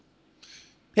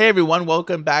Hey everyone,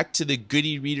 welcome back to the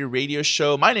Goody Reader Radio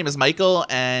Show. My name is Michael,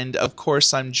 and of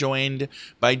course, I'm joined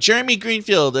by Jeremy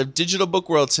Greenfield of Digital Book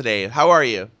World today. How are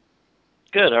you?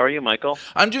 Good. How are you, Michael?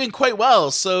 I'm doing quite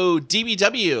well. So,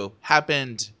 DBW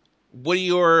happened. What are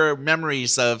your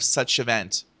memories of such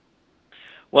event?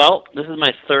 Well, this is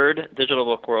my third Digital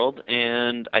Book World,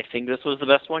 and I think this was the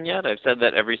best one yet. I've said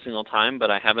that every single time, but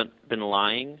I haven't been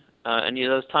lying any of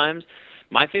those times.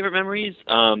 My favorite memories,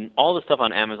 all the stuff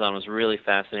on Amazon was really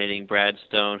fascinating. Brad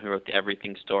Stone, who wrote the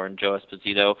Everything Store, and Joe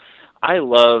Esposito. I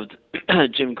loved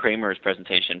Jim Cramer's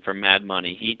presentation for Mad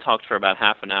Money. He talked for about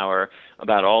half an hour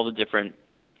about all the different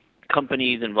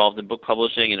companies involved in book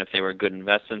publishing and if they were good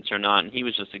investments or not. And he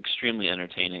was just extremely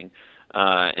entertaining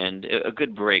and a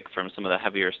good break from some of the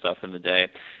heavier stuff in the day.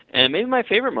 And maybe my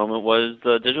favorite moment was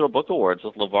the Digital Book Awards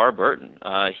with LeVar Burton.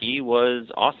 He was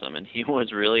awesome and he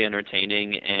was really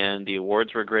entertaining, and the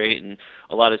awards were great. And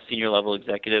a lot of senior level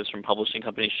executives from publishing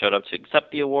companies showed up to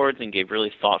accept the awards and gave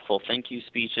really thoughtful thank you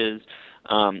speeches.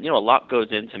 A lot goes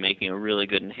into making a really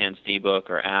good enhanced ebook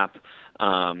or app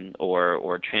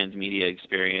or transmedia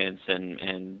experience,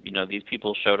 and these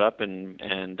people showed up, and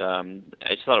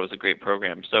I just thought it was a great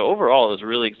program. So overall, it was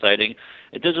really exciting.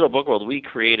 At Digital Book World, we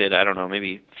created, I don't know,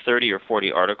 maybe 30 or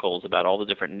 40 articles about all the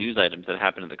different news items that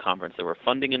happened at the conference. There were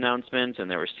funding announcements, and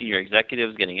there were senior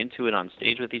executives getting into it on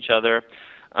stage with each other.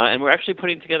 And we're actually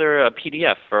putting together a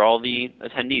PDF for all the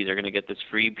attendees. They're going to get this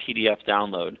free PDF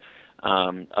download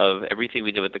of everything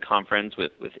we did at the conference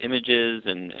with images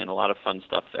and a lot of fun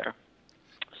stuff there.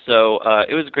 So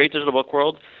it was a great Digital Book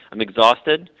World. I'm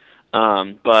exhausted,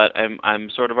 but I'm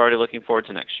sort of already looking forward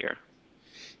to next year.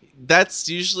 That's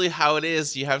usually how it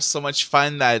is. You have so much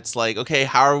fun that it's like, okay,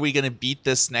 how are we going to beat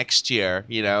this next year?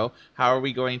 How are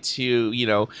we going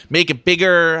to, make it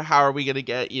bigger? How are we going to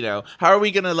get, how are we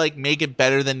going to like make it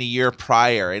better than the year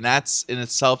prior? And that's in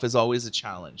itself is always a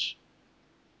challenge.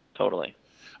 Totally.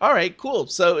 All right, cool.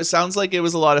 So it sounds like it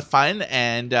was a lot of fun,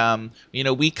 and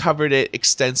we covered it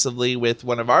extensively with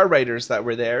one of our writers that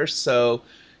were there. So,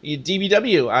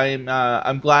 DBW,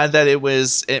 I'm glad that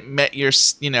it met your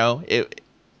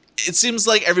it seems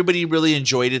like everybody really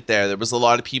enjoyed it there. There was a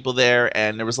lot of people there,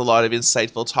 and there was a lot of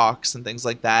insightful talks and things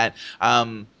like that.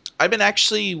 I've been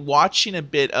actually watching a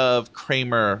bit of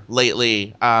Kramer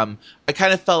lately. I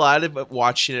kind of fell out of it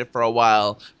watching it for a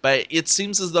while, but it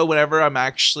seems as though whenever I'm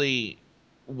actually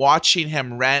watching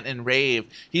him rant and rave,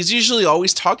 he's usually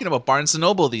always talking about Barnes and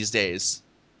Noble these days.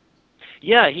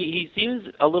 Yeah, he seems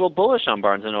a little bullish on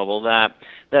Barnes and Noble.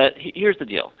 Here's the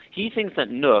deal. He thinks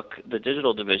that Nook, the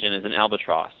digital division, is an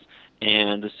albatross,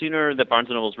 and the sooner that Barnes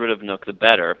and Noble's rid of Nook, the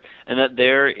better. And that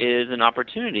there is an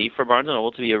opportunity for Barnes and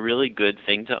Noble to be a really good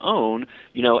thing to own,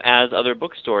 as other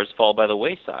bookstores fall by the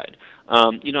wayside.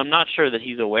 I'm not sure that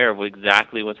he's aware of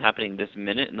exactly what's happening this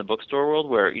minute in the bookstore world,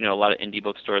 where a lot of indie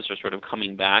bookstores are sort of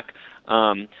coming back.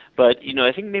 But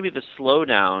I think maybe the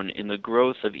slowdown in the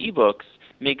growth of ebooks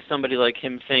makes somebody like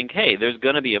him think, hey, there's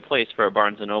going to be a place for a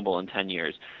Barnes and Noble in 10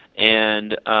 years.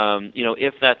 And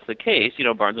if that's the case,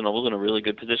 Barnes and Noble is in a really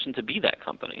good position to be that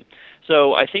company.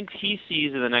 So I think he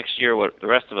sees in the next year what the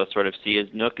rest of us sort of see is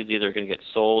Nook is either going to get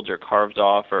sold or carved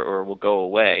off or will go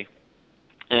away.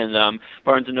 And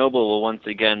Barnes and Noble will once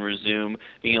again resume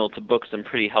being able to book some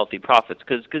pretty healthy profits.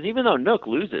 Because even though Nook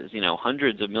loses,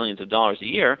 hundreds of millions of dollars a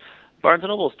year, Barnes and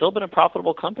Noble has still been a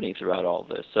profitable company throughout all of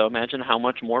this. So imagine how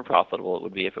much more profitable it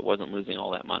would be if it wasn't losing all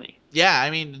that money. Yeah,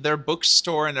 I mean, their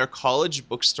bookstore and their college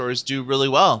bookstores do really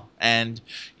well. And,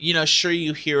 sure,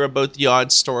 you hear about the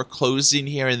odd store closing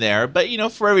here and there, but,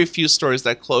 for every few stores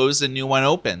that close, a new one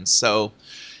opens. So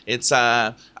it's,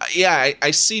 yeah,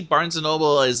 I see Barnes and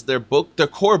Noble as their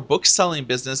core book selling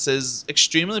business is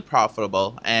extremely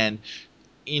profitable. And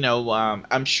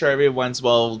I'm sure everyone's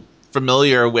well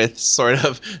familiar with sort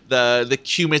of the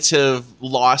cumulative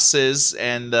losses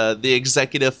and the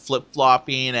executive flip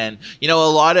flopping, and a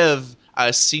lot of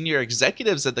senior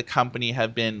executives at the company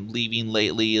have been leaving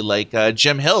lately, like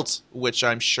Jim Hilt, which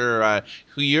I'm sure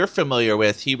who you're familiar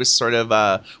with. He was sort of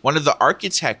one of the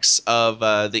architects of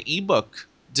the ebook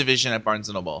division at Barnes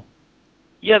and Noble.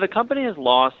 Yeah, the company has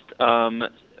lost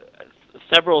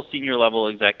several senior level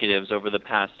executives over the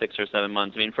past 6 or 7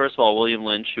 months. I mean, first of all, William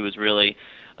Lynch, who was really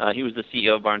he was the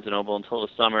CEO of Barnes and Noble until the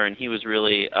summer, and he was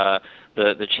really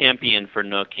the champion for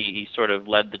Nook. He sort of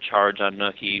led the charge on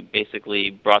Nook. He basically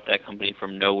brought that company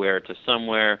from nowhere to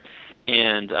somewhere,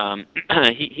 and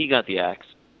he got the axe.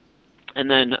 And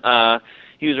then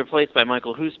he was replaced by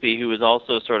Michael Husby, who was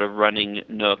also sort of running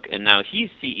Nook, and now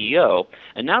he's CEO.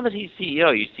 And now that he's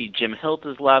CEO, you see Jim Hilt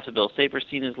is left, Bill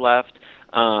Saperstein is left,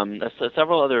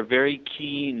 several other very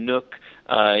key Nook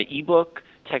ebook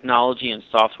technology and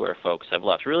software folks have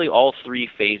left. Really, all three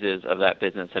phases of that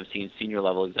business have seen senior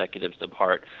level executives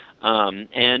depart,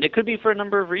 and it could be for a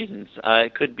number of reasons.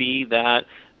 It could be that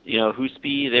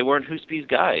they weren't Hoospie's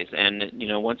guys, and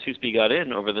once Hoospie got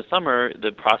in over the summer,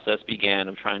 the process began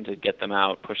of trying to get them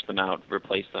out, push them out,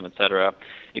 replace them, etc.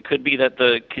 It could be that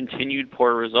the continued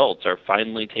poor results are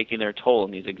finally taking their toll,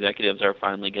 and these executives are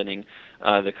finally getting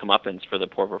the comeuppance for the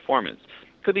poor performance.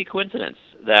 It could be coincidence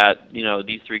that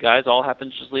these three guys all happen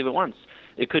to just leave at once.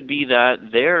 It could be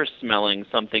that they're smelling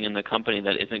something in the company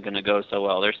that isn't going to go so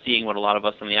well. They're seeing what a lot of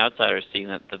us on the outside are seeing,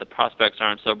 that the prospects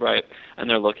aren't so bright, and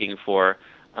they're looking for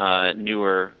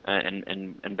newer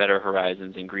and better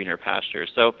horizons and greener pastures.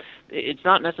 So it's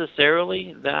not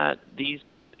necessarily that these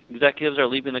executives are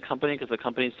leaving the company because the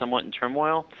company is somewhat in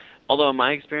turmoil. Although in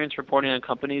my experience reporting on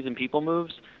companies and people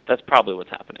moves, that's probably what's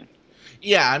happening.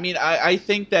 Yeah, I mean, I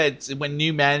think that when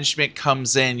new management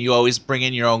comes in, you always bring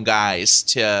in your own guys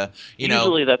to,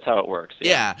 Usually that's how it works,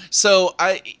 yeah. yeah. So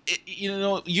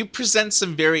you present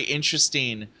some very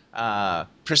interesting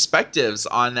perspectives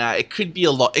on that. It could be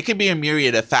a lot. It could be a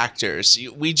myriad of factors.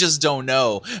 We just don't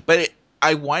know. But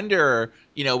I wonder,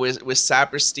 with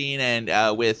Saperstein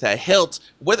and with Hilt,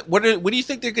 what do you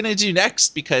think they're going to do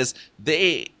next? Because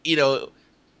they,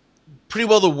 pretty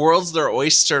well the world's their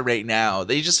oyster right now.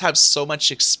 They just have so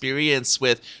much experience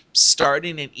with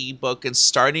starting an ebook and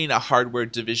starting a hardware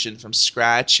division from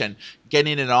scratch and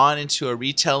getting it on into a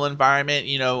retail environment.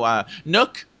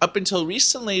 Nook up until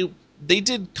recently, they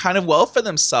did kind of well for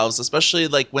themselves, especially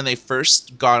like when they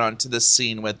first got onto the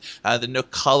scene with the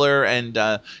Nook Color and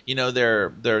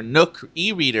their Nook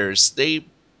e-readers. They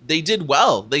did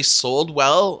well. They sold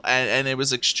well, and it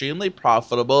was extremely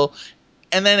profitable,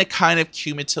 and then it kind of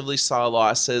cumulatively saw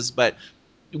losses. But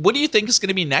what do you think is going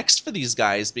to be next for these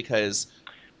guys? Because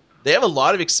they have a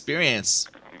lot of experience.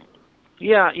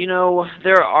 Yeah,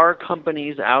 there are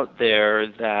companies out there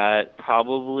that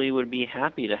probably would be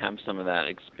happy to have some of that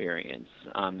experience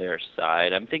on their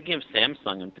side. I'm thinking of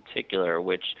Samsung in particular,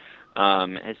 which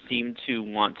has seemed to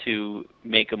want to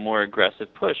make a more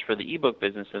aggressive push for the ebook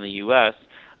business in the U.S.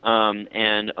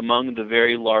 And among the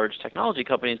very large technology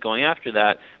companies going after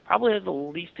that, probably has the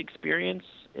least experience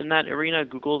in that arena.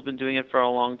 Google's been doing it for a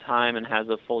long time and has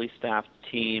a fully staffed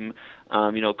team.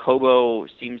 Kobo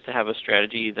seems to have a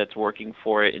strategy that's working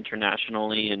for it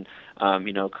internationally, and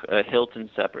Hilton,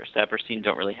 Saperstein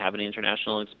don't really have any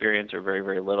international experience or very,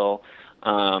 very little.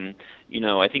 I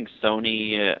think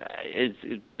Sony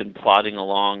has been plodding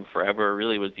along forever.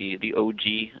 Really was the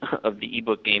OG of the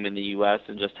ebook game in the U.S.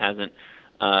 and just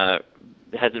uh,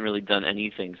 hasn't really done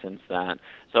anything since that.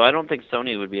 So I don't think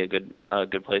Sony would be a good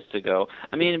place to go.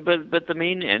 I mean, but the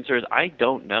main answer is I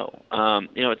don't know.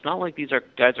 It's not like these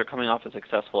guys are coming off a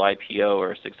successful IPO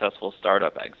or a successful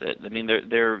startup exit. I mean,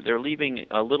 they're leaving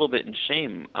a little bit in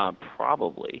shame,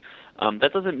 probably.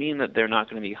 That doesn't mean that they're not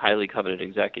going to be highly coveted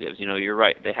executives. You're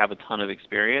right; they have a ton of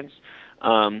experience.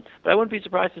 But I wouldn't be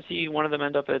surprised to see one of them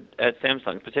end up at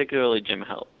Samsung, particularly Jim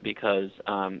Hilt, because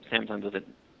Samsung doesn't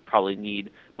probably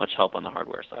need much help on the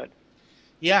hardware side.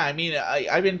 Yeah, I mean,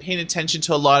 I've been paying attention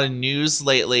to a lot of news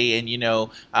lately, and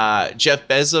Jeff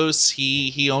Bezos,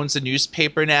 he owns a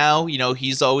newspaper now.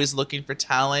 He's always looking for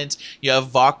talent. You have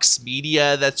Vox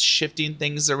Media that's shifting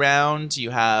things around. You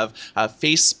have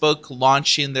Facebook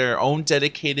launching their own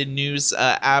dedicated news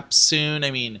app soon.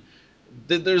 I mean,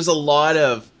 there's a lot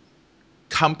of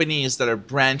companies that are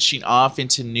branching off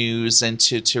into news and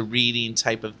to reading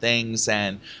type of things,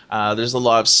 and there's a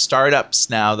lot of startups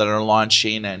now that are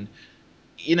launching. And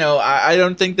I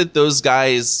don't think that those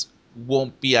guys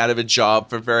won't be out of a job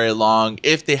for very long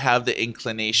if they have the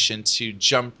inclination to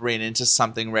jump right into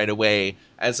something right away,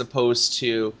 as opposed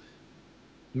to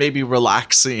maybe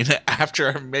relaxing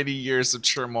after many years of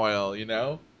turmoil.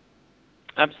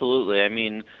 Absolutely. I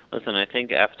mean, listen, I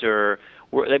think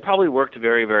they probably worked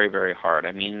very, very, very hard.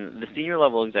 I mean, the senior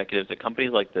level executives at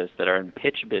companies like this that are in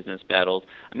pitch business battles,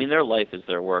 I mean, their life is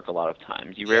their work a lot of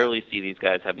times. You Yeah. rarely see these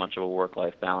guys have much of a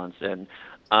work-life balance, and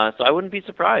so I wouldn't be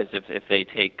surprised if they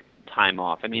take time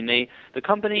off. I mean, the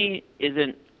company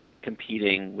isn't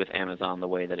competing with Amazon the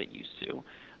way that it used to,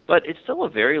 but it's still a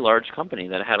very large company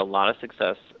that had a lot of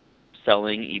success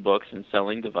selling ebooks and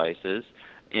selling devices,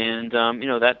 and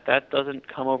that doesn't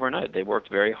come overnight. They worked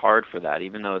very hard for that,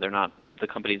 even though they're not the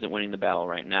company isn't winning the battle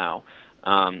right now.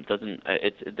 Doesn't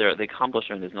it's the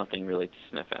accomplishment is nothing really to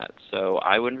sniff at. So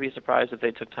I wouldn't be surprised if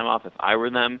they took time off. If I were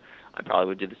them, I probably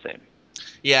would do the same.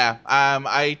 Yeah,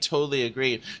 I totally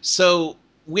agree. So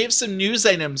we have some news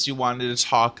items you wanted to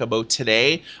talk about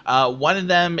today. One of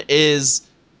them is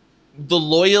the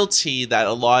loyalty that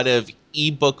a lot of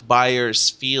ebook buyers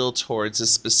feel towards a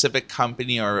specific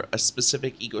company or a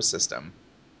specific ecosystem?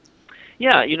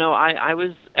 Yeah, I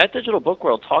was at Digital Book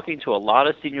World talking to a lot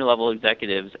of senior level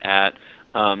executives at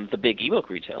the big ebook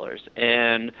retailers,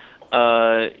 and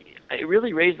it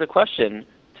really raised the question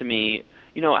to me,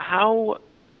 how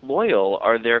loyal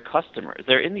are their customers?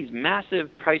 They're in these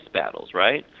massive price battles,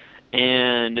 right?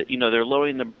 And they're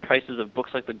lowering the prices of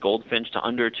books like The Goldfinch to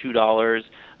under $2.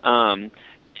 Um,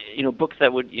 books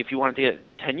that would, if you wanted to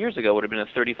get 10 years ago, would have been a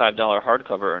 $35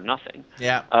 hardcover or nothing.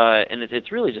 Yeah. And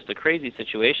it's really just a crazy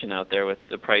situation out there with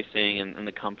the pricing and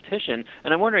the competition.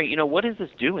 And I'm wondering, what is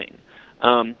this doing?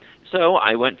 So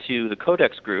I went to the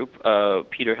Codex Group,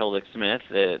 Peter Hildick Smith.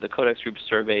 The Codex Group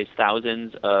surveys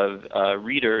thousands of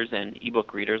readers and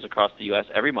ebook readers across the U.S.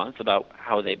 every month about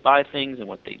how they buy things and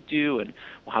what they do and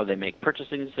how they make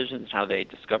purchasing decisions, how they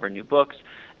discover new books,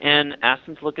 and asked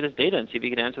him to look at his data and see if he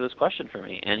could answer this question for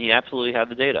me. And he absolutely had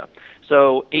the data.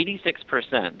 So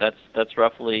 86%, that's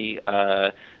roughly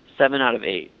 7 out of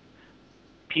 8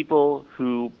 people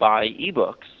who buy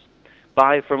ebooks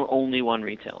buy from only one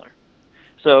retailer.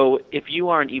 So if you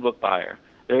are an ebook buyer,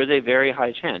 there is a very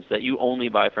high chance that you only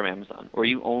buy from Amazon, or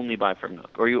you only buy from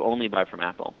Nook, or you only buy from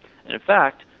Apple. And in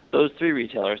fact, those three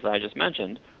retailers that I just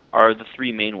mentioned are the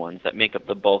three main ones that make up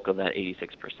the bulk of that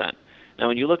 86%. Now,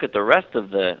 when you look at the rest of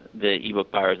the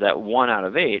ebook buyers, that 1 out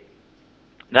of 8,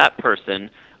 that person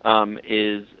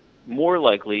is more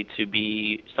likely to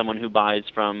be someone who buys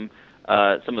from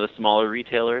some of the smaller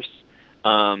retailers.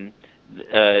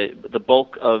 The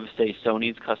bulk of, say,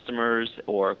 Sony's customers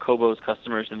or Kobo's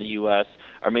customers in the U.S.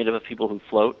 are made up of people who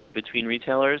float between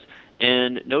retailers.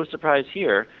 And no surprise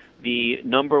here, the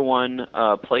number one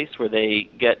place where they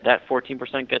get that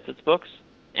 14% gets its books,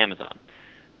 Amazon.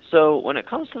 So when it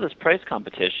comes to this price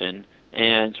competition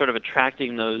and sort of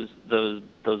attracting those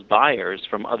buyers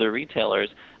from other retailers,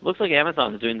 it looks like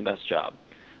Amazon is doing the best job.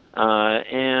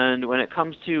 And when it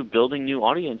comes to building new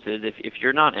audiences, if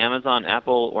you're not Amazon,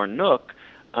 Apple, or Nook,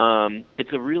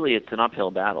 it's an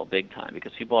uphill battle, big time,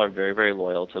 because people are very, very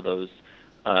loyal to those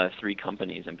three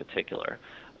companies in particular.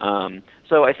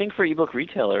 So I think for ebook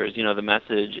retailers, the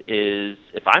message is,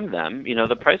 if I'm them,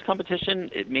 the price competition,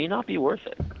 it may not be worth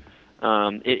it.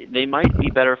 They might be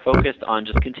better focused on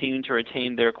just continuing to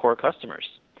retain their core customers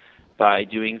by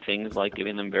doing things like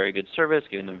giving them very good service,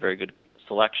 giving them very good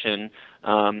selection,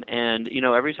 and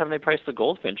every time they price the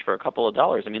Goldfinch for a couple of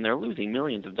dollars, I mean, they're losing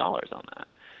millions of dollars on that.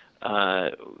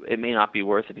 It may not be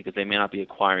worth it because they may not be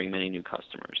acquiring many new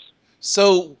customers.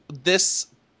 So this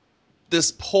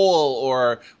poll,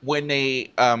 or when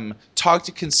they talk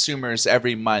to consumers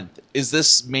every month, is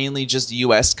this mainly just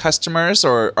U.S. customers,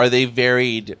 or are they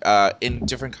varied in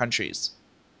different countries?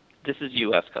 This is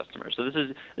U.S. customers. So this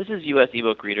is U.S.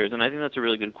 ebook readers, and I think that's a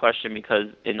really good question because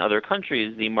in other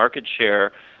countries the market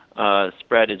share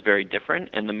spread is very different,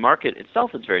 and the market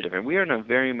itself is very different. We are in a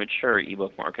very mature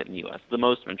ebook market in the U.S., the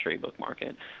most mature ebook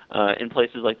market. In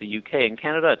places like the U.K. and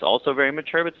Canada, it's also very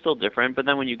mature, but still different. But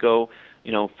then when you go,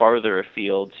 farther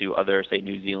afield to other, say,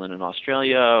 New Zealand and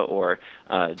Australia, or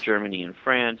Germany and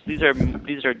France, these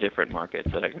are different markets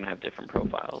that are going to have different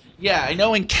profiles. Yeah, I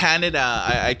know in Canada,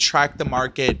 I track the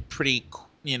market pretty,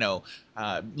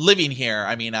 living here.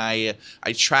 I mean, I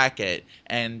track it,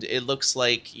 and it looks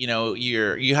like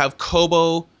you have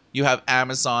Kobo, you have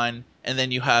Amazon, and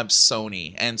then you have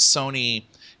Sony, and Sony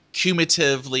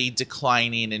cumulatively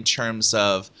declining in terms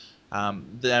of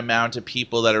the amount of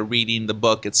people that are reading the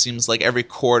book. It seems like every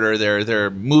quarter they're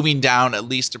moving down at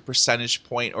least a percentage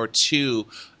point or two,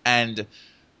 and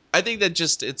I think that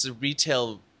just it's a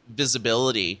retail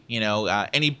visibility.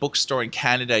 Any bookstore in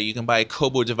Canada, you can buy a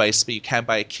Kobo device, but you can't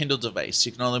buy a Kindle device.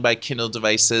 You can only buy Kindle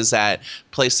devices at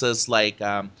places like,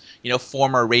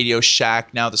 former Radio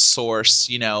Shack, now the Source.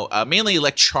 Mainly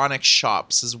electronic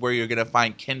shops is where you're going to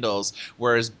find Kindles,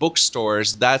 whereas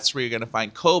bookstores, that's where you're going to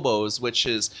find Kobos, which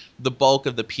is the bulk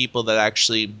of the people that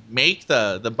actually make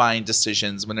the buying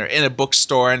decisions when they're in a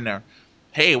bookstore and they're,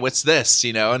 hey, what's this?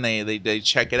 And they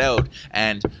check it out.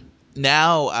 And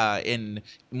now in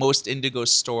most Indigo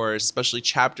stores, especially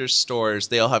chapter stores,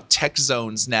 they all have tech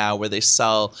zones now where they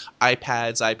sell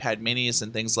iPads, iPad minis,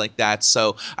 and things like that.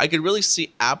 So I could really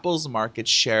see Apple's market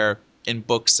share in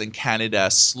books in Canada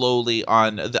slowly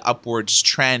on the upwards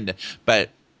trend, but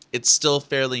it's still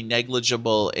fairly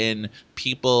negligible in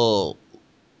people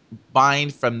buying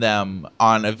from them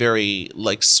on a very,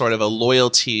 like, sort of a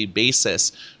loyalty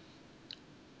basis.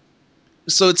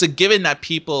 So it's a given that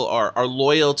people are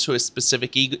loyal to a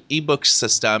specific ebook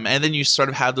system, and then you sort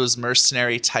of have those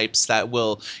mercenary types that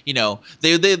will,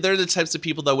 they're the types of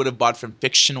people that would have bought from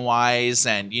Fiction Wise,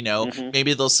 and Hmm.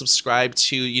 maybe they'll subscribe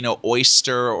to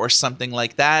Oyster or something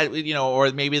like that,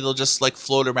 or maybe they'll just like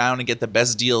float around and get the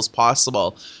best deals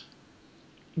possible.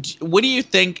 What do you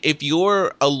think if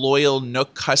you're a loyal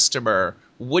Nook customer?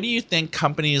 What do you think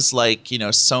companies like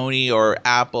Sony or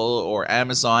Apple or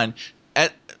Amazon,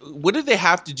 at, what do they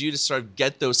have to do to sort of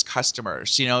get those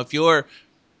customers? If you're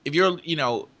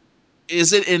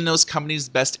is it in those companies'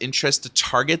 best interest to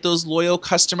target those loyal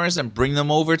customers and bring them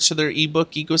over to their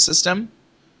ebook ecosystem?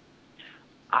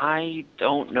 I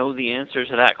don't know the answer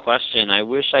to that question. I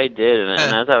wish I did. And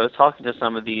Huh. as I was talking to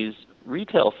some of these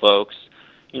retail folks,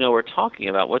 we're talking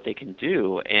about what they can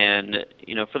do. And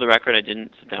for the record, I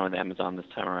didn't sit down with Amazon this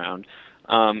time around.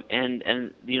 And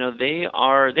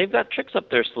they've got tricks up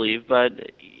their sleeve,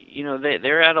 but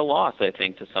they're at a loss, I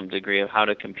think, to some degree of how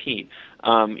to compete.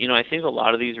 I think a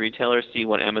lot of these retailers see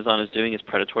what Amazon is doing as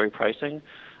predatory pricing.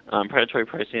 Predatory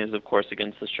pricing is, of course,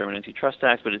 against the Sherman Antitrust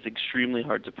Act, but it's extremely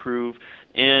hard to prove.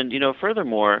 And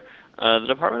furthermore, the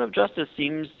Department of Justice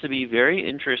seems to be very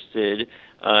interested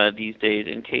these days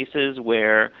in cases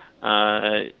where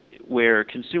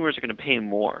consumers are going to pay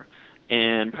more,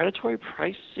 and predatory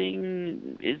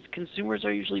pricing is consumers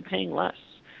are usually paying less.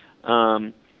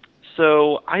 Um,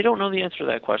 so I don't know the answer to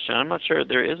that question. I'm not sure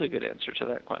there is a good answer to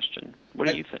that question. What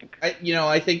do I, you think?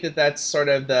 I think that that's sort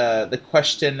of the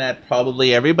question that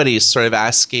probably everybody's sort of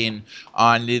asking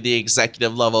on the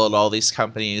executive level at all these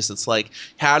companies. It's like,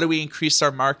 how do we increase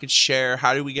our market share?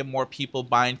 How do we get more people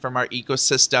buying from our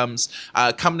ecosystems?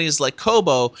 Companies like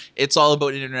Kobo, it's all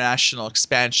about international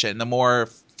expansion. The more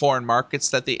foreign markets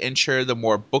that they enter, the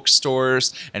more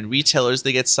bookstores and retailers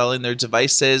they get selling their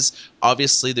devices.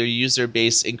 Obviously, their user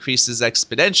base increases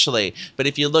exponentially. But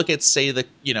if you look at, say,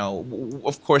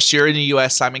 of course, you're in the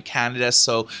U.S., I'm in Canada,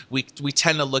 so we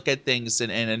tend to look at things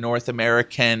in a North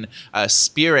American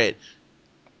spirit.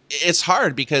 It's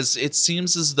hard because it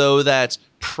seems as though that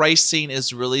pricing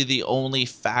is really the only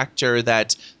factor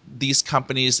that these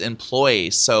companies employ.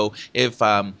 So if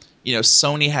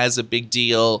Sony has a big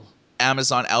deal,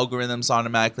 Amazon algorithms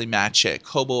automatically match it.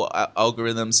 Kobo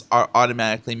algorithms are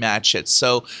automatically match it.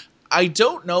 So I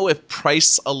don't know if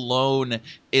price alone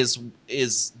is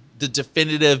is the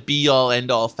definitive be all end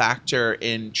all factor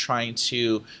in trying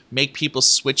to make people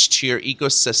switch to your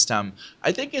ecosystem.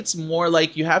 I think it's more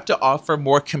like you have to offer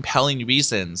more compelling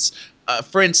reasons.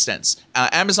 For instance,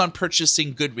 Amazon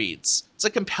purchasing Goodreads. It's a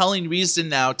compelling reason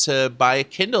now to buy a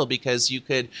Kindle because you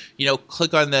could,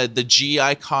 click on the G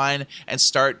icon and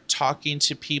start talking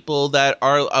to people that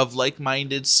are of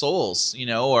like-minded souls,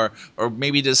 or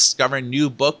maybe discover new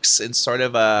books in sort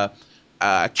of a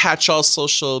catch-all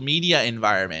social media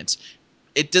environment.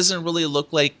 It doesn't really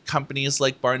look like companies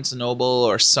like Barnes and Noble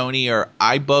or Sony or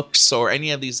iBooks or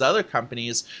any of these other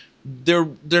companies. They're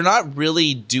not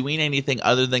really doing anything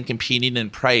other than competing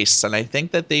in price, and I think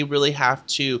that they really have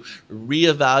to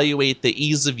reevaluate the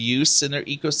ease of use in their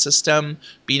ecosystem,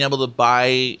 being able to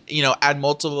buy, add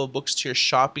multiple books to your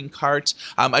shopping cart.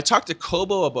 I talked to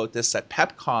Kobo about this at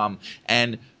PepCom,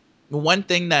 and one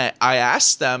thing that I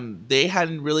asked them they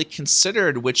hadn't really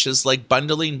considered, which is like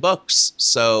bundling books.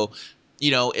 So,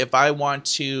 if I want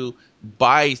to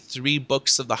buy 3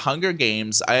 books of the Hunger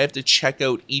Games, I have to check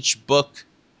out each book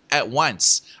at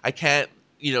once. I can't,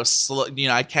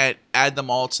 I can't add them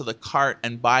all to the cart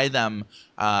and buy them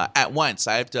at once.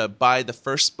 I have to buy the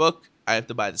first book, I have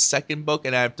to buy the second book,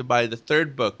 and I have to buy the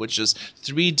third book, which is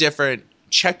 3 different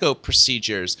checkout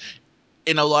procedures.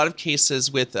 In a lot of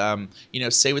cases with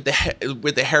say with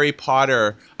the Harry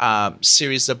Potter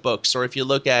series of books, or if you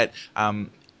look at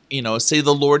say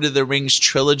the Lord of the Rings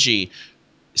trilogy,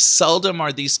 seldom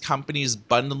are these companies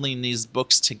bundling these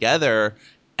books together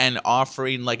and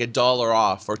offering like $1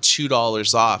 off or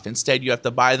 $2 off. Instead, you have to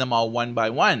buy them all one by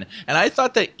one. And I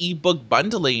thought that ebook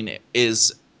bundling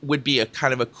is would be a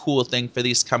kind of a cool thing for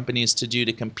these companies to do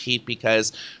to compete,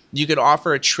 because you could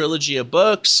offer a trilogy of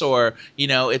books, or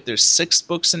if there's 6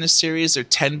 books in a series or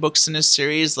 10 books in a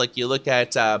series, like you look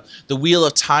at the Wheel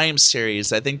of Time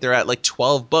series, I think they're at like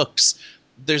 12 books.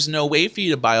 There's no way for you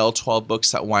to buy all 12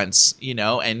 books at once,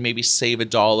 and maybe save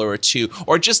 $1 or two,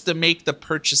 or just to make the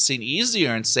purchasing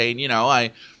easier and saying,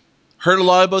 I heard a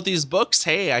lot about these books.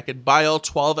 Hey, I could buy all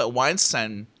 12 at once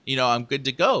and, I'm good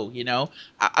to go.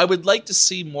 I would like to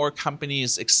see more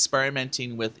companies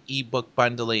experimenting with ebook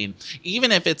bundling,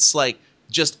 even if it's like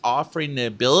just offering the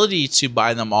ability to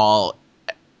buy them all,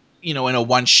 in a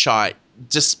one shot.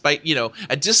 Despite,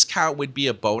 a discount would be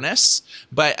a bonus,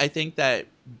 but I think that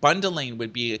bundling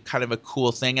would be a kind of a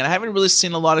cool thing, and I haven't really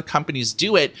seen a lot of companies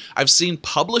do it. I've seen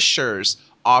publishers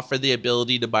offer the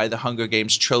ability to buy the Hunger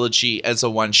Games trilogy as a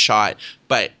one shot,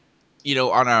 but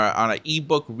on a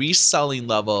ebook reselling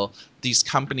level, these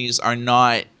companies are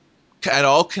not at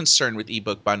all concerned with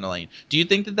ebook bundling. Do you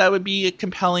think that that would be a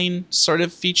compelling sort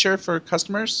of feature for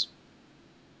customers?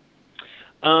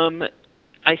 Um,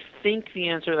 I think the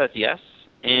answer to that's yes.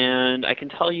 And I can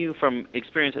tell you from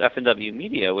experience at F&W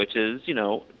Media, which is,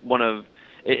 one of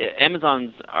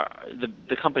Amazon's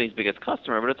the company's biggest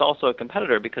customer, but it's also a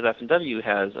competitor because F&W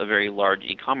has a very large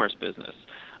e-commerce business.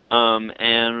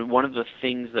 And one of the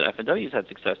things that F&W's had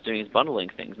success doing is bundling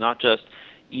things, not just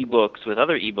ebooks with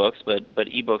other ebooks, but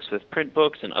ebooks with print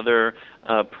books and other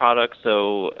products.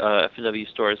 So F&W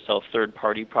stores sell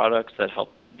third-party products that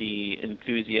help the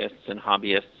enthusiasts and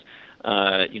hobbyists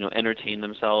entertain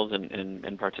themselves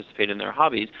and participate in their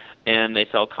hobbies, and they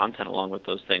sell content along with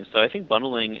those things. So I think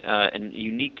bundling and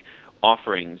unique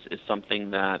offerings is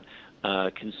something that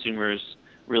consumers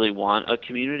really want. A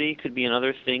community could be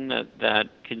another thing that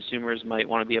consumers might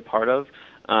want to be a part of.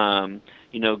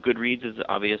 Goodreads has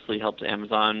obviously helped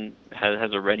Amazon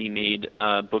has a ready-made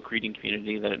book reading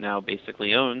community that it now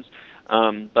basically owns.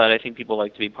 But I think people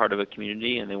like to be part of a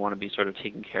community, and they want to be sort of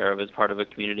taken care of as part of a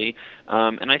community.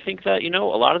 And I think that a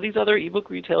lot of these other ebook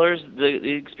retailers,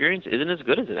 the experience isn't as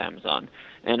good as at Amazon.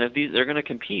 And if they're going to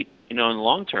compete, in the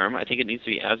long term, I think it needs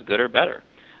to be as good or better.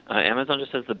 Amazon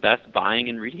just has the best buying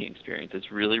and reading experience.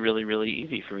 It's really, really, really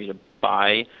easy for me to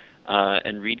buy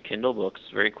and read Kindle books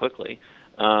very quickly.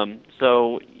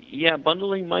 So yeah,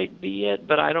 bundling might be it,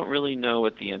 but I don't really know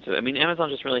what the answer. I mean, Amazon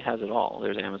just really has it all.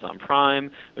 There's Amazon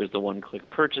Prime, there's the one-click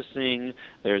purchasing,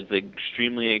 there's the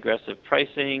extremely aggressive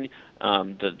pricing.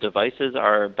 The devices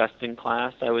are best in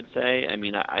class, I would say. I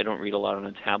mean, I don't read a lot on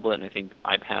a tablet, and I think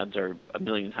iPads are a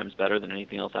million times better than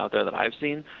anything else out there that I've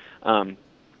seen.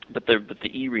 But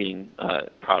the e-reading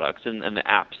products and the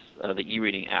apps, the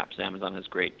e-reading apps, Amazon has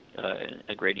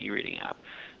a great e-reading app.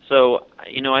 So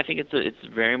I think it's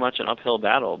very much an uphill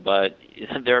battle, but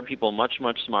there are people much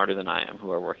smarter than I am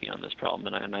who are working on this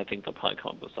problem, and I think they'll probably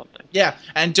come up with something. Yeah,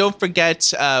 and don't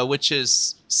forget, which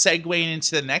is segueing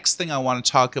into the next thing I want to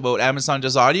talk about. Amazon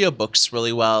does audiobooks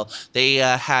really well. They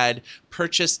had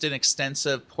purchased an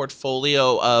extensive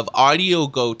portfolio of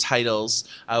AudioGo titles,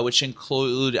 which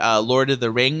include Lord of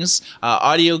the Rings.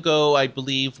 AudioGo, I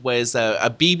believe, was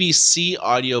a BBC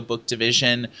audiobook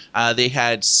division. They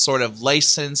had sort of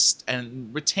licensed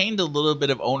and retained a little bit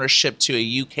of ownership to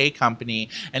a UK company,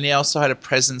 and they also had a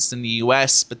presence in the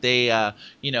US, but they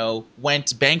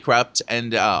went bankrupt,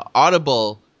 and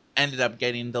Audible ended up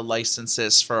getting the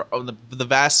licenses for the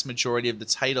vast majority of the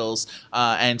titles.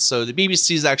 And so the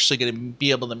BBC is actually going to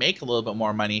be able to make a little bit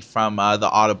more money from the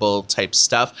Audible type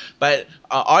stuff. But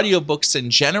audiobooks in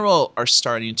general are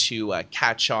starting to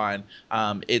catch on.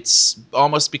 It's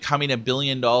almost becoming $1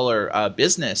 billion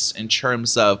business in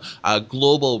terms of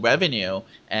global revenue.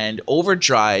 And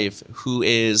Overdrive, who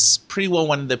is pretty well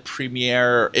one of the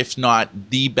premier, if not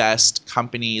the best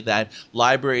company that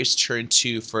libraries turn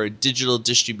to for digital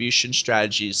distribution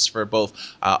strategies for both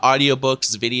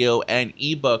audiobooks, video, and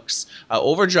ebooks.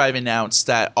 Overdrive announced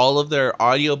that all of their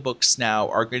audiobooks now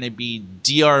are going to be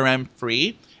DRM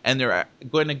free, and they're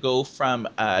going to go from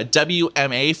a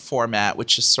WMA format,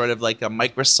 which is sort of like a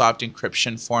Microsoft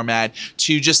encryption format,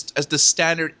 to just as the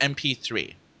standard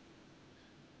MP3.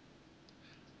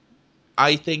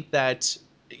 I think that,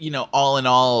 all in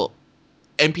all,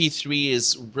 MP3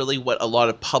 is really what a lot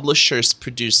of publishers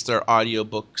produce their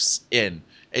audiobooks in.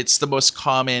 It's the most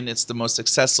common, it's the most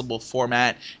accessible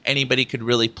format. Anybody could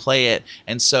really play it.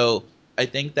 And so I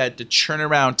think that the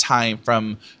turnaround time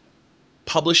from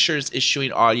publishers issuing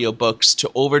audiobooks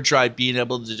to Overdrive being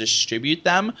able to distribute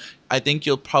them, I think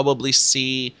you'll probably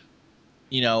see,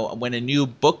 when a new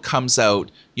book comes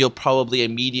out, you'll probably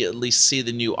immediately see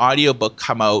the new audiobook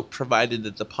come out, provided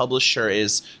that the publisher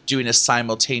is doing a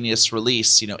simultaneous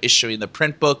release, issuing the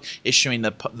print book, issuing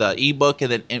the ebook,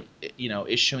 and then,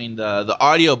 issuing the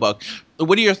audiobook.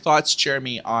 What are your thoughts,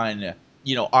 Jeremy, on,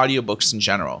 audiobooks in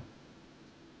general?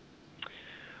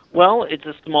 Well, it's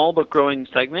a small but growing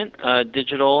segment.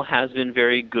 Digital has been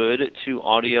very good to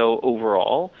audio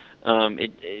overall,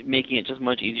 making it just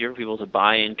much easier for people to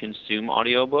buy and consume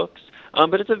audiobooks.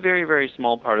 But it's a very, very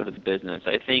small part of the business.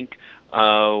 I think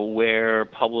where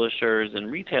publishers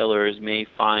and retailers may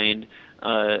find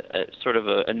sort of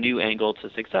a new angle to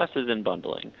success is in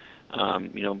bundling.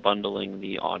 Bundling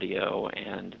the audio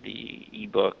and the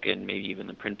ebook and maybe even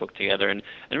the print book together. And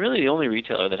really the only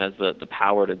retailer that has the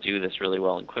power to do this really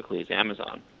well and quickly is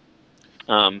Amazon.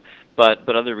 But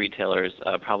other retailers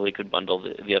probably could bundle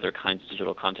the other kinds of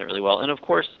digital content really well. And of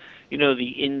course, the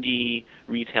indie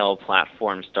retail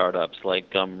platform startups like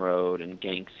Gumroad and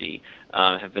Ganxi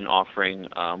have been offering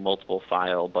multiple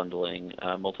file bundling,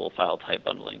 multiple file type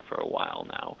bundling for a while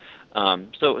now.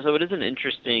 So it is an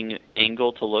interesting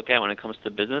angle to look at when it comes to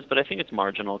business, but I think it's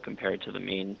marginal compared to the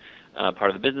main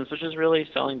part of the business, which is really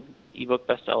selling ebook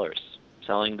bestsellers,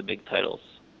 selling the big titles.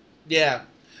 Yeah.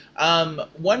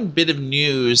 One bit of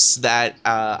news that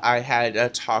I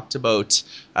had talked about,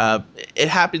 uh, it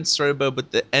happened sort of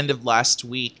about the end of last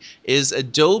week, is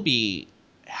Adobe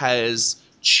has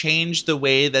changed the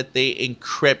way that they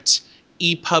encrypt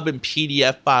EPUB and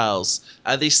PDF files.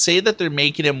 They say that they're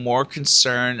making it more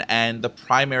concerned, and the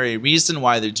primary reason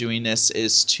why they're doing this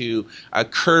is to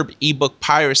curb ebook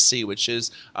piracy, which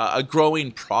is a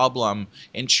growing problem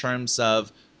in terms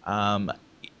of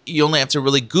you only have to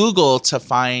really Google to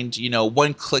find,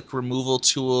 one-click removal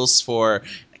tools for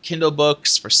Kindle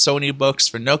books, for Sony books,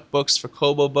 for Nook books, for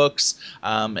Kobo books.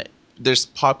 There's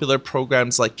popular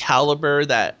programs like Caliber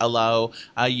that allow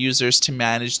users to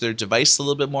manage their device a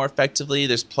little bit more effectively.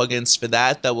 There's plugins for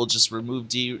that will just remove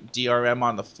DRM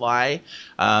on the fly.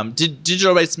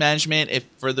 Digital rights management, if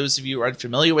for those of you who are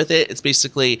unfamiliar with it, it's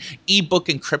basically ebook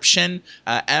encryption.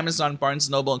 Amazon, Barnes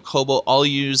and Noble, and Kobo all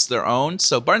use their own.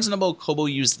 So Barnes and Noble and Kobo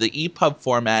use the EPUB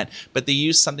format, but they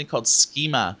use something called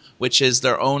Schema, which is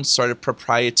their own sort of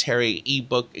proprietary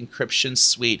ebook encryption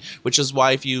suite, which is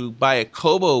why if you buy a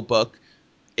Kobo book,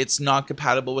 it's not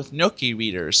compatible with Nook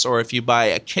e-readers, or if you buy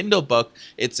a Kindle book,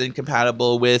 it's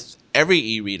incompatible with every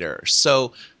e-reader.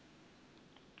 So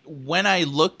when I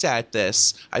looked at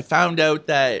this, I found out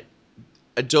that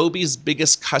Adobe's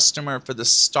biggest customer for the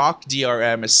stock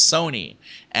DRM is Sony.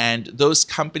 And those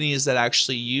companies that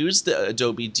actually use the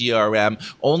Adobe DRM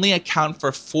only account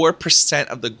for 4%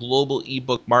 of the global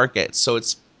ebook market. So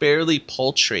it's fairly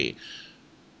paltry.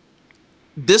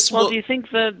 This Well, do will, you think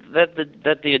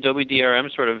that the Adobe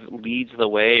DRM sort of leads the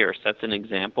way or sets an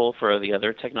example for the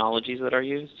other technologies that are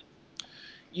used?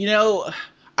 you know,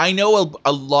 I know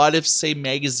a lot of, say,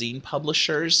 magazine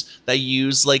publishers that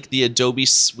use like the Adobe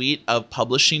suite of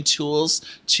publishing tools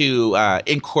to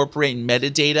incorporate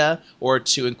metadata or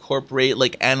to incorporate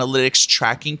like analytics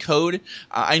tracking code.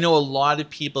 I know a lot of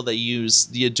people that use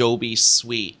the Adobe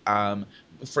suite.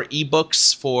 For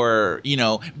ebooks,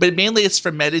 but mainly it's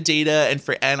for metadata and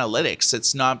for analytics.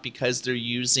 It's not because they're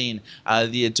using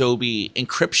the Adobe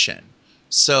encryption.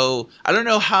 So I don't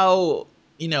know how,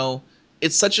 you know,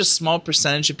 it's such a small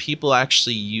percentage of people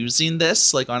actually using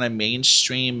this, like on a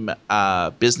mainstream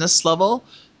business level,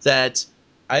 that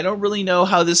I don't really know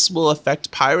how this will affect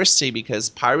piracy,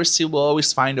 because piracy will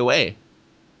always find a way.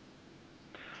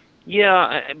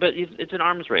 Yeah, but it's an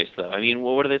arms race, though. I mean,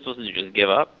 well, what are they supposed to do? Just give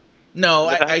up? No,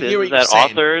 The I fact hear is what you're that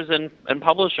saying. authors and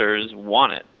publishers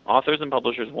want it. Authors and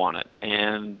publishers want it,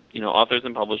 and authors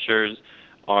and publishers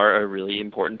are a really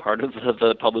important part of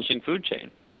the publishing food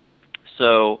chain.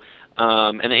 So,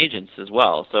 and agents as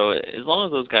well. So as long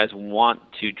as those guys want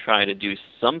to try to do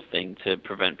something to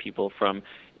prevent people from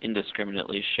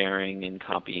indiscriminately sharing and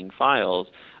copying files,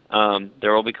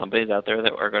 there will be companies out there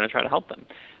that are going to try to help them.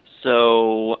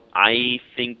 So I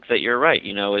think that you're right.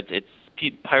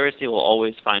 Piracy will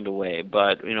always find a way.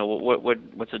 But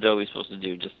what's Adobe supposed to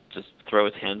do? Just throw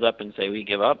its hands up and say we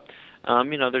give up?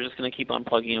 They're just going to keep on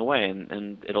plugging away,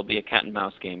 and it'll be a cat and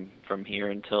mouse game from here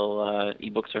until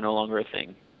ebooks are no longer a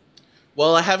thing.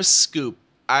 Well, I have a scoop.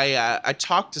 I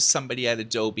talked to somebody at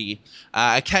Adobe.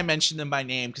 I can't mention them by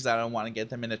name because I don't want to get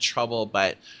them into trouble.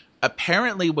 But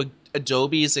apparently, what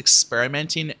Adobe is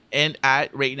experimenting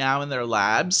at right now in their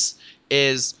labs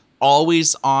is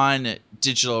always on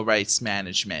digital rights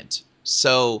management.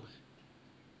 So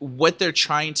what they're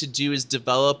trying to do is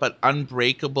develop an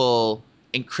unbreakable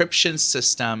encryption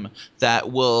system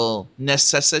that will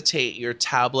necessitate your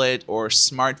tablet or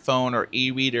smartphone or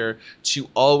e-reader to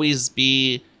always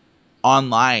be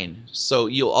online. So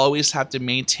you'll always have to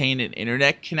maintain an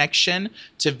internet connection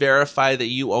to verify that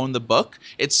you own the book.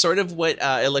 It's sort of what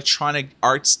Electronic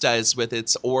Arts does with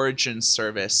its Origin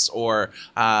service, or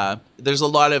there's a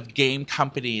lot of game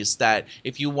companies that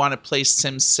if you want to play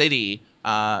SimCity,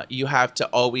 you have to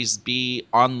always be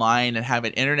online and have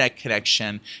an internet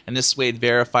connection, and this way it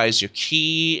verifies your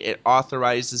key. It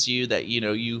authorizes you that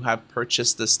you have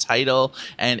purchased this title,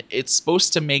 and it's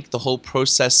supposed to make the whole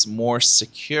process more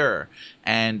secure.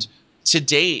 And to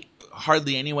date,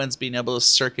 hardly anyone's been able to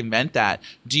circumvent that.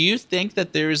 Do you think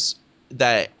that there's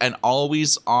that an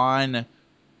always on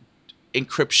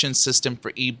encryption system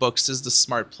for ebooks is the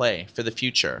smart play for the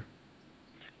future?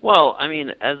 Well, I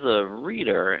mean, as a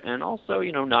reader, and also,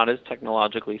 not as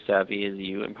technologically savvy as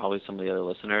you and probably some of the other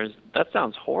listeners, that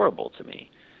sounds horrible to me.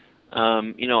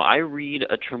 I read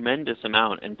a tremendous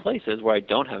amount in places where I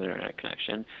don't have an internet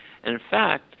connection. And in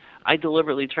fact, I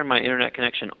deliberately turn my internet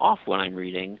connection off when I'm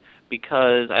reading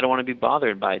because I don't want to be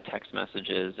bothered by text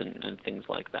messages and things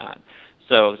like that.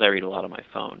 So, because I read a lot on my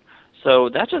phone. So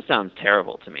that just sounds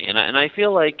terrible to me. And I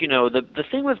feel like, the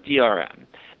thing with DRM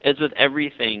is with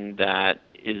everything that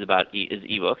is about is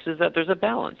ebooks is that there's a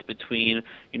balance between,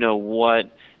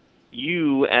 what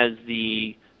you as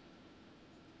the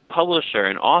publisher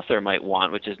and author might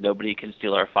want, which is nobody can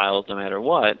steal our files no matter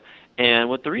what, and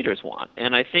what the readers want.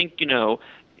 And I think,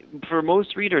 for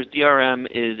most readers, DRM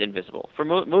is invisible. For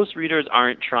most readers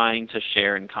aren't trying to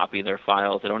share and copy their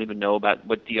files. They don't even know about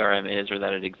what DRM is or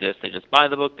that it exists. They just buy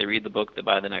the book, they read the book, they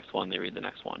buy the next one, they read the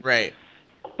next one. Right.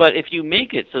 But if you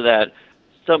make it so that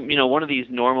one of these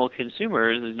normal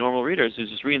consumers, these normal readers who's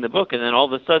just reading the book, and then all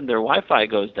of a sudden their Wi-Fi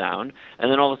goes down, and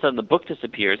then all of a sudden the book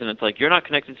disappears, and it's like you're not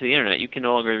connected to the internet, you can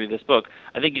no longer read this book.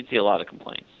 I think you'd see a lot of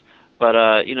complaints. But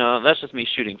that's just me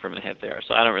shooting from the hip there,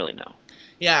 so I don't really know.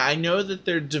 Yeah, I know that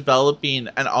they're developing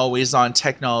an always on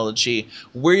technology.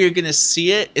 Where you're going to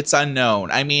see it, it's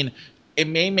unknown. I mean, it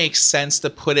may make sense to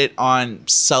put it on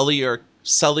cellular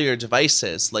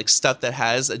devices, like stuff that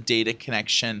has a data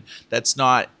connection that's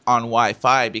not on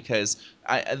Wi-Fi, because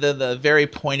the very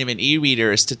point of an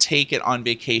e-reader is to take it on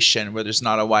vacation where there's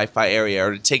not a Wi-Fi area,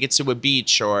 or to take it to a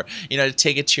beach, or to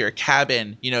take it to your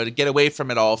cabin, to get away from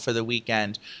it all for the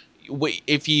weekend.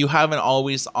 If you have an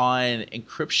always on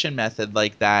encryption method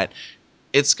like that,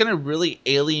 it's going to really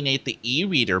alienate the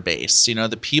e-reader base,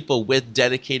 the people with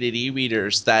dedicated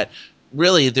e-readers that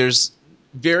really there's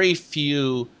very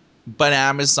few but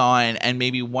Amazon and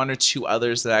maybe one or two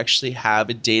others that actually have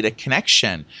a data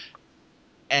connection.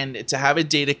 And to have a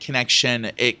data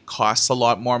connection, it costs a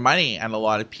lot more money, and a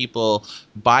lot of people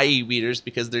buy e-readers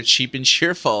because they're cheap and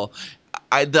cheerful.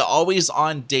 The always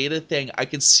on data thing, I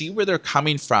can see where they're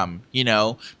coming from,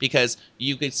 because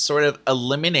you could sort of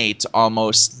eliminate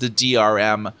almost the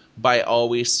DRM by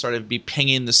always sort of be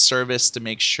pinging the service to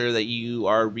make sure that you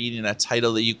are reading a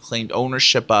title that you claimed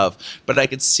ownership of. But I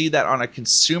could see that on a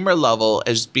consumer level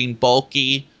as being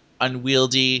bulky,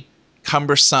 unwieldy,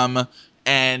 cumbersome,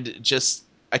 and just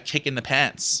a kick in the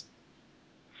pants.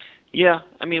 Yeah,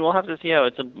 I mean, we'll have to see how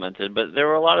it's implemented, but there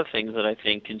were a lot of things that I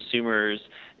think consumers,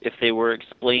 if they were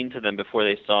explained to them before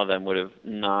they saw them, would have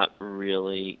not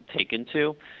really taken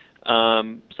to.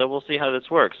 So we'll see how this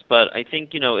works. But I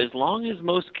think, as long as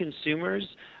most consumers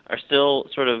are still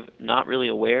sort of not really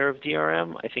aware of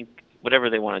DRM, I think whatever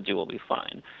they want to do will be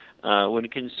fine. When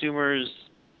consumers,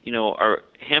 are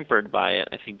hampered by it,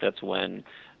 I think that's when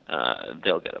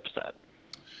they'll get upset.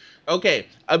 Okay,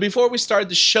 before we start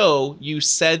the show, you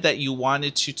said that you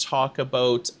wanted to talk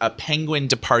about a Penguin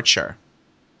departure.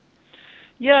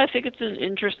 Yeah, I think it's an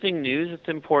interesting news. It's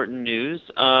important news.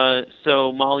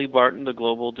 So Molly Barton, the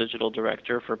global digital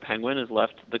director for Penguin, has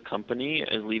left the company,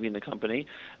 is leaving the company.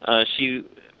 She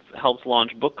helped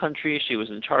launch Book Country. She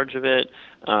was in charge of it.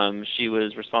 She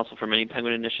was responsible for many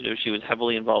Penguin initiatives. She was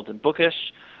heavily involved in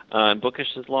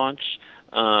Bookish's launch.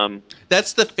 Um,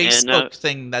 That's the and Facebook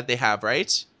thing that they have,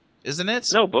 right? Isn't it?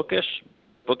 no, Bookish,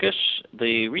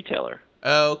 the retailer.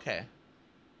 Oh, okay.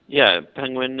 Yeah,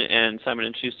 Penguin and Simon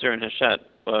and Schuster and Hachette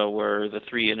were the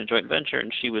three in a joint venture,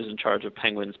 and she was in charge of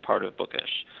Penguin's part of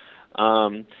Bookish.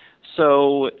 Um,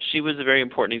 so she was a very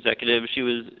important executive.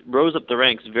 She rose up the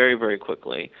ranks very, very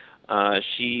quickly.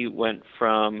 She went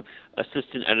from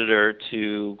assistant editor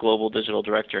to global digital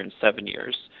director in 7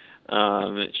 years.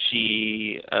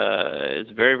 She is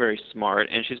very, very smart,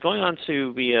 and she's going on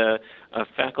to be a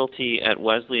faculty at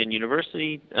Wesleyan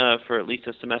University for at least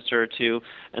a semester or two,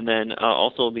 and then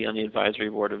also will be on the advisory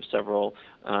board of several,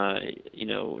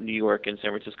 New York and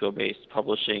San Francisco-based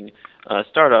publishing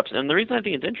startups. And the reason I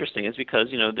think it's interesting is because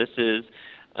this is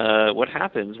what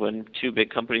happens when two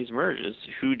big companies merge: is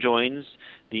who joins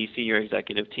the senior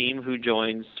executive team, who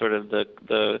joins sort of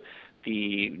the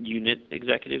unit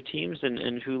executive teams,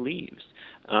 and who leaves.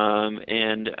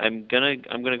 And I'm gonna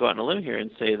go out on a limb here and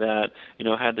say that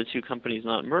had the two companies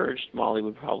not merged, Molly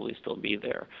would probably still be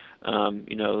there.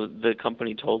 The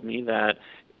company told me that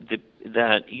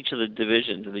that each of the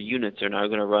divisions, the units, are now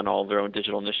going to run all their own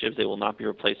digital initiatives. They will not be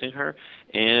replacing her.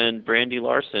 And Brandy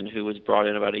Larson, who was brought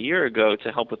in about a year ago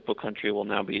to help with Book Country, will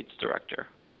now be its director.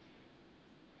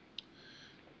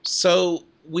 So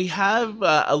we have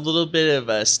a little bit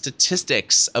of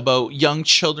statistics about young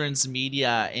children's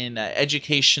media in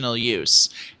educational use,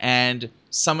 and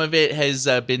some of it has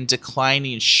been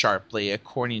declining sharply,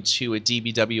 according to a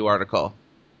DBW article.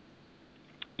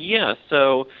 Yeah,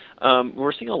 so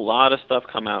we're seeing a lot of stuff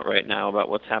come out right now about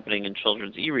what's happening in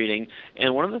children's e-reading,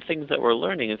 and one of the things that we're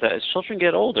learning is that as children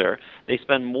get older, they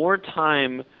spend more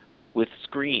time with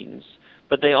screens,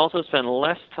 but they also spend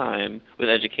less time with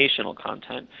educational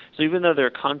content. So even though their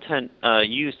content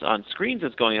use on screens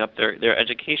is going up, their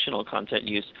educational content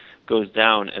use goes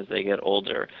down as they get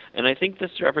older. And I think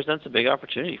this represents a big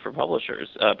opportunity for publishers.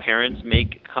 Parents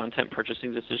make content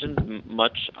purchasing decisions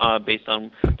much based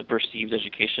on the perceived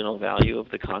educational value of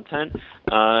the content.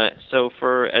 So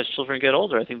for as children get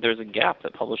older, I think there's a gap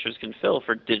that publishers can fill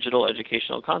for digital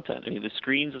educational content. I mean, the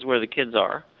screens is where the kids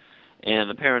are,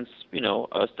 and the parents,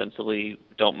 ostensibly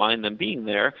don't mind them being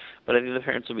there, but I think the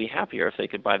parents would be happier if they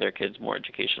could buy their kids more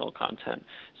educational content.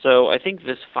 So I think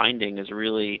this finding is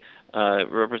really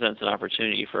represents an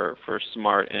opportunity for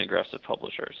smart and aggressive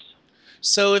publishers.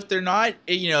 So if they're not,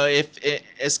 if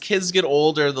as kids get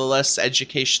older, the less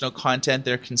educational content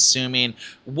they're consuming,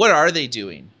 what are they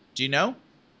doing? Do you know?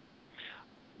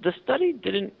 The study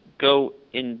didn't go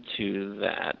into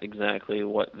that exactly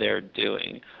what they're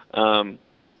doing. Um,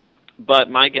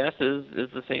 But my guess is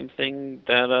the same thing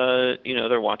that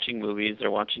they're watching movies,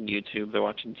 they're watching YouTube, they're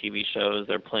watching TV shows,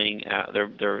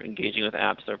 they're engaging with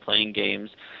apps, they're playing games,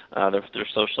 they're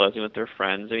socializing with their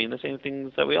friends. I mean, the same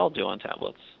things that we all do on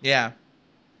tablets. Yeah.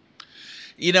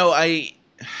 I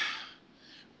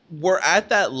we're at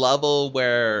that level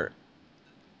where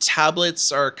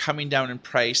tablets are coming down in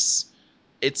price.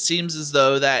 It seems as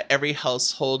though that every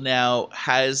household now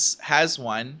has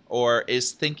one or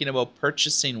is thinking about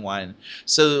purchasing one.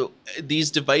 So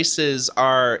these devices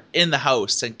are in the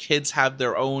house and kids have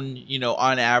their own,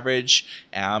 on average.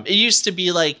 It used to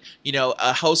be like,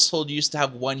 a household used to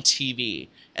have one TV,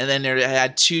 and then there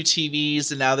had two TVs,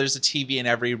 and now there's a TV in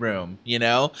every room.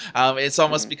 It's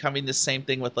almost Mm. becoming the same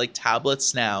thing with like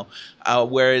tablets now.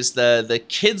 Whereas the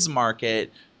kids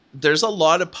market, there's a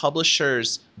lot of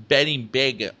publishers betting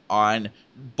big on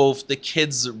both the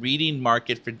kids reading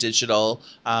market for digital,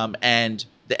 and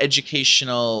the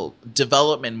educational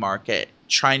development market,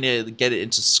 trying to get it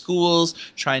into schools,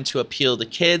 trying to appeal to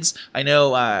kids. I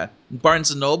know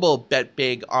Barnes and Noble bet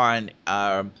big on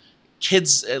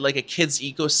kids, like a kids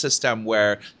ecosystem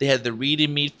where they had the read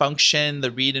and meet function,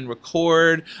 the read and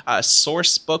record.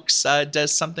 Source Books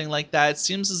does something like that. It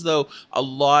seems as though a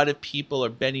lot of people are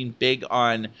betting big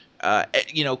on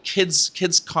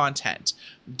kids content.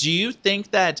 Do you think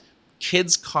that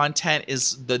kids content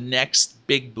is the next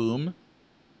big boom?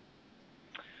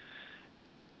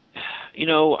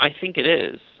 I think it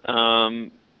is.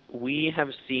 We have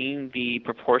seen the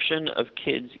proportion of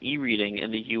kids e-reading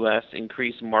in the U.S.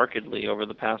 increase markedly over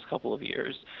the past couple of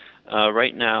years.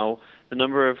 Right now,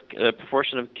 the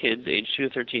proportion of kids aged 2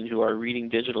 to 13 who are reading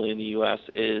digitally in the U.S.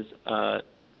 is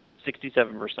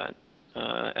 67%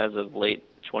 as of late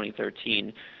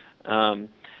 2013. Um,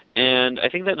 and I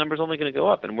think that number is only going to go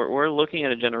up. And we're looking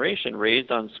at a generation raised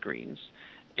on screens.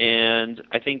 And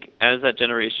I think as that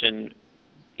generation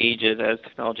ages, as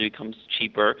technology becomes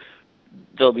cheaper,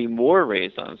 there'll be more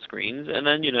raised on screens, and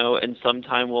then and some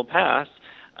time will pass,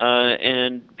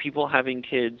 and people having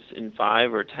kids in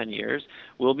 5 or 10 years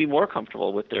will be more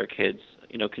comfortable with their kids,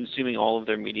 consuming all of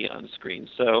their media on screens.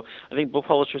 So I think book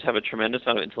publishers have a tremendous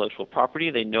amount of intellectual property.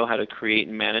 They know how to create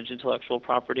and manage intellectual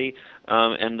property,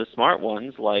 and the smart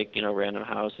ones like Random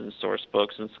House and Source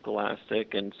Books and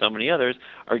Scholastic and so many others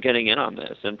are getting in on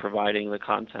this and providing the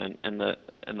content and the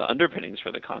underpinnings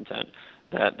for the content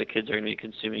that the kids are going to be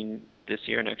consuming this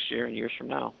year, next year, and years from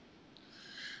now.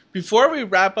 Before we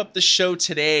wrap up the show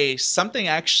today, something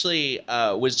actually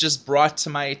was just brought to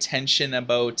my attention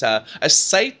about a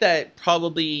site that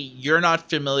probably you're not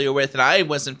familiar with, and I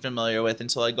wasn't familiar with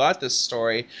until I got this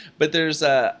story. But there's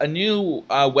a new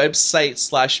website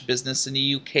slash business in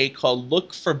the UK called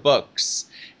Look for Books.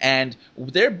 And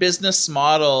their business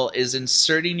model is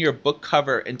inserting your book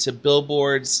cover into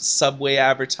billboards, subway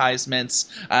advertisements,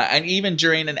 and even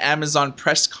during an Amazon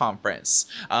press conference.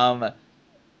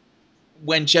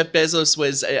 When Jeff Bezos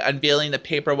was unveiling the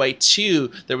Paperwhite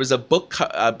 2, there was a book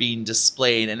being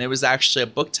displayed, and it was actually a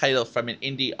book title from an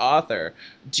indie author.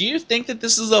 Do you think that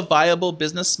this is a viable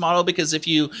business model? Because if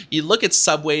you look at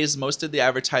subways, most of the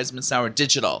advertisements now are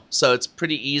digital, so it's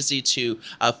pretty easy to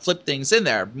flip things in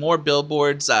there. More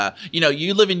billboards.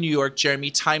 You live in New York, Jeremy.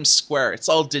 Times Square, it's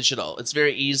all digital. It's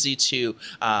very easy to.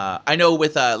 I know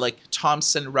with like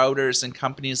Thomson routers and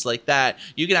companies like that,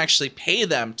 you can actually pay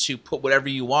them to put whatever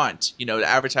you want. To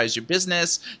advertise your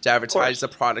business, to Of course. advertise the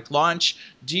product launch.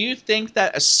 Do you think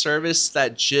that a service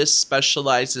that just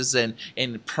specializes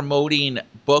in promoting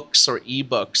books or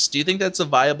ebooks, do you think that's a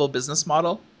viable business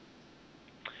model?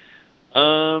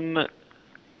 Um,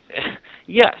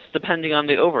 Yes, depending on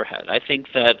the overhead. I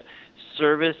think that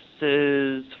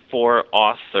services for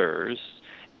authors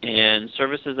and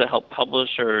services that help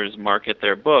publishers market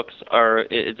their books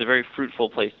it's a very fruitful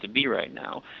place to be right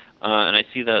now. And I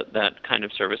see that that kind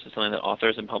of service is something that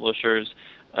authors and publishers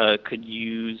could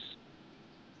use,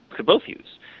 could both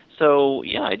use. So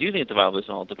yeah, I do think it's a viable business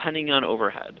model, depending on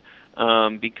overhead,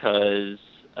 because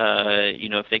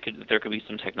if there could be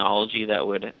some technology that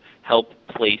would help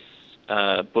place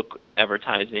book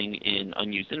advertising in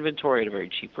unused inventory at a very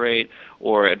cheap rate,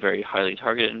 or at very highly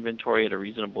targeted inventory at a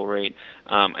reasonable rate,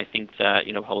 I think that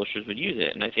publishers would use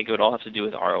it, and I think it would all have to do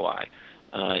with ROI.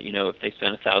 If they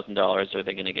spend $1,000, are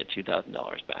they going to get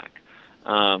 $2,000 back?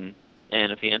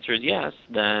 And if the answer is yes,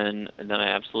 then I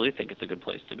absolutely think it's a good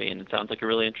place to be, and it sounds like a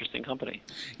really interesting company.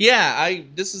 Yeah, I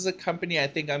this is a company I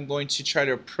think I'm going to try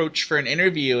to approach for an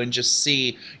interview and just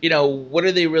see, what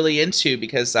are they really into,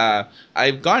 because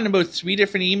I've gotten about 3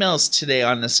 different emails today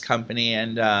on this company,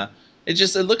 and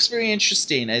it looks very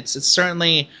interesting. It's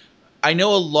certainly, I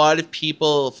know a lot of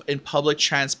people in public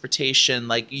transportation,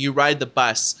 like you ride the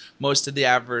bus, most of the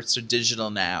adverts are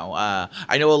digital now.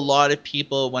 I know a lot of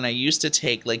people when I used to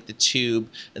take like the tube,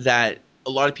 that a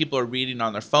lot of people are reading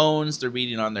on their phones, they're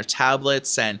reading on their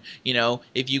tablets, and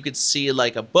if you could see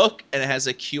like a book and it has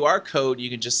a QR code,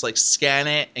 you can just like scan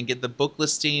it and get the book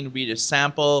listing, read a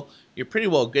sample. You're pretty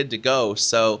well good to go.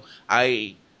 So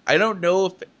I don't know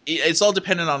if it's all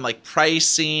dependent on like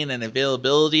pricing and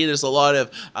availability. There's a lot of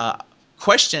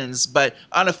questions, but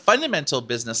on a fundamental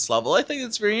business level, I think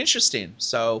it's very interesting.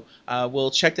 So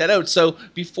we'll check that out. So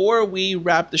before we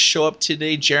wrap the show up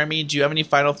today, Jeremy, do you have any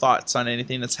final thoughts on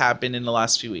anything that's happened in the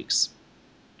last few weeks?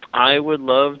 I would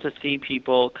love to see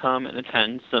people come and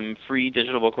attend some free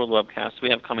Digital Book World webcasts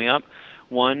we have coming up.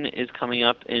 One is coming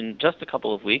up in just a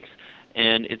couple of weeks,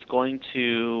 and it's going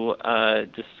to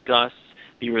discuss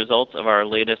the results of our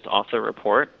latest author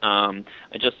report. I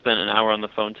just spent an hour on the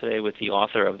phone today with the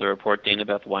author of the report, Dana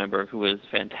Beth Weinberg, who is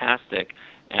fantastic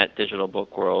at Digital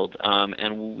Book World,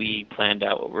 and we planned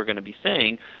out what we're going to be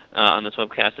saying on this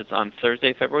webcast. It's on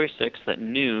Thursday, February 6th at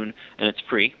noon, and it's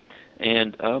free.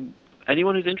 And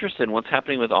anyone who's interested in what's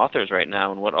happening with authors right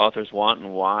now and what authors want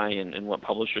and why, and what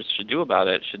publishers should do about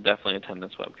it should definitely attend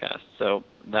this webcast. So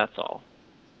that's all.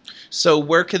 So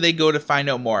where could they go to find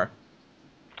out more?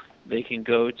 They can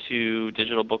go to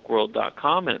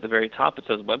digitalbookworld.com, and at the very top it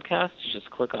says webcast. You just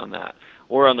click on that.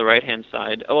 Or on the right-hand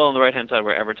side, on the right-hand side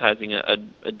we're advertising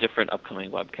a different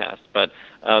upcoming webcast. But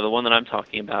the one that I'm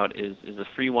talking about is a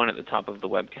free one at the top of the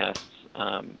webcast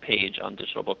page on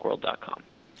digitalbookworld.com.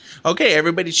 Okay,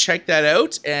 everybody check that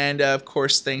out. And of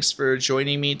course, thanks for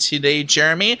joining me today,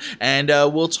 Jeremy. And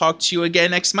we'll talk to you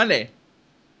again next Monday.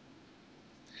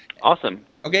 Awesome.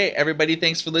 Okay, everybody,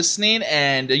 thanks for listening.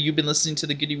 And you've been listening to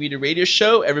the Good Reader Radio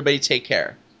Show. Everybody, take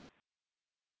care.